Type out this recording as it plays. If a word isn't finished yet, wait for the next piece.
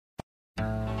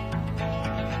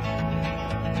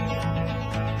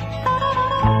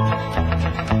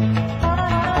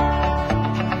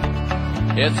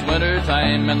It's winter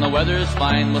time and the weather's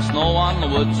fine, with snow on the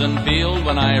woods and field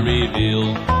when I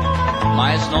reveal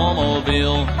my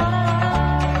snowmobile.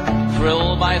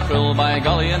 Thrill by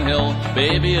gully and hill,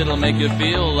 baby, it'll make you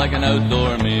feel like an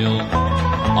outdoor meal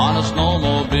on a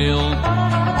snowmobile.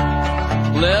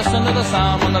 Listen to the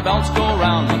sound when the bells go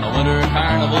round, when the winter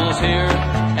carnival's here.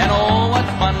 And oh, what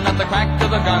fun at the crack of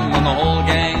the gun when the whole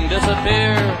gang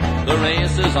disappear. The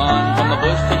race is on from the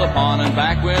bush to the pond and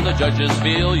back where the judges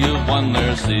feel you've won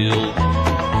their seal.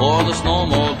 For the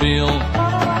snowmobile,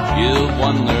 you've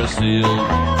won their seal.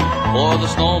 For the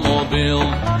snowmobile,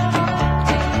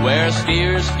 where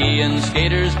skiers ski and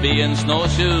skaters be, and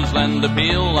snowshoes lend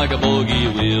appeal like a bogey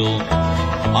wheel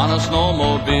on a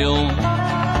snowmobile.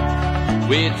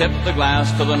 We tip the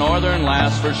glass to the northern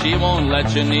lass, for she won't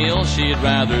let you kneel, she'd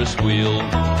rather squeal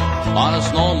on a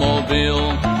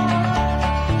snowmobile.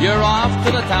 You're off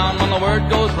to the town when the word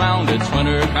goes round, it's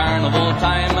winter carnival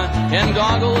time. In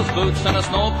goggles, boots and a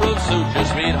snowproof suit, your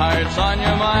sweetheart's on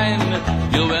your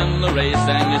mind. You win the race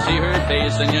and you see her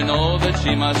face, and you know that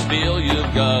she must feel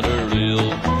you've got a real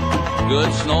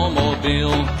good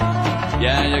snowmobile.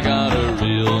 Yeah, you got a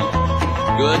real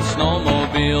good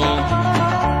snowmobile.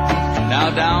 Now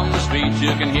down the street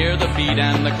you can hear the feet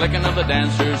and the clicking of the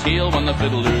dancer's heel when the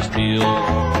fiddlers peel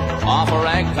off a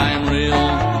ragtime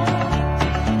reel.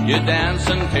 You dance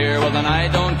and tear with an I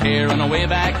don't care, and away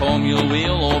back home you'll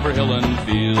wheel over hill and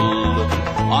field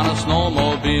on a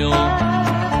snowmobile.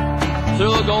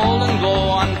 Through a golden glow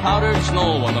on powdered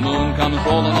snow when the moon comes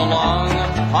rolling along,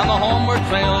 on the homeward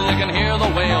trail you can hear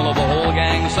the wail of the whole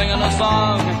gang singing a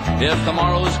song. If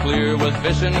tomorrow's clear with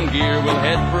fishing gear, we'll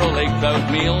head for a lake trout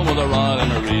meal with a rod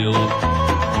and a reel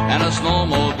and a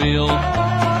snowmobile.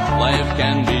 Life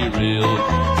can be real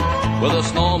with a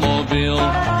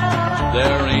snowmobile.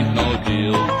 There ain't no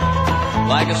deal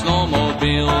like a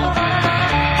snowmobile.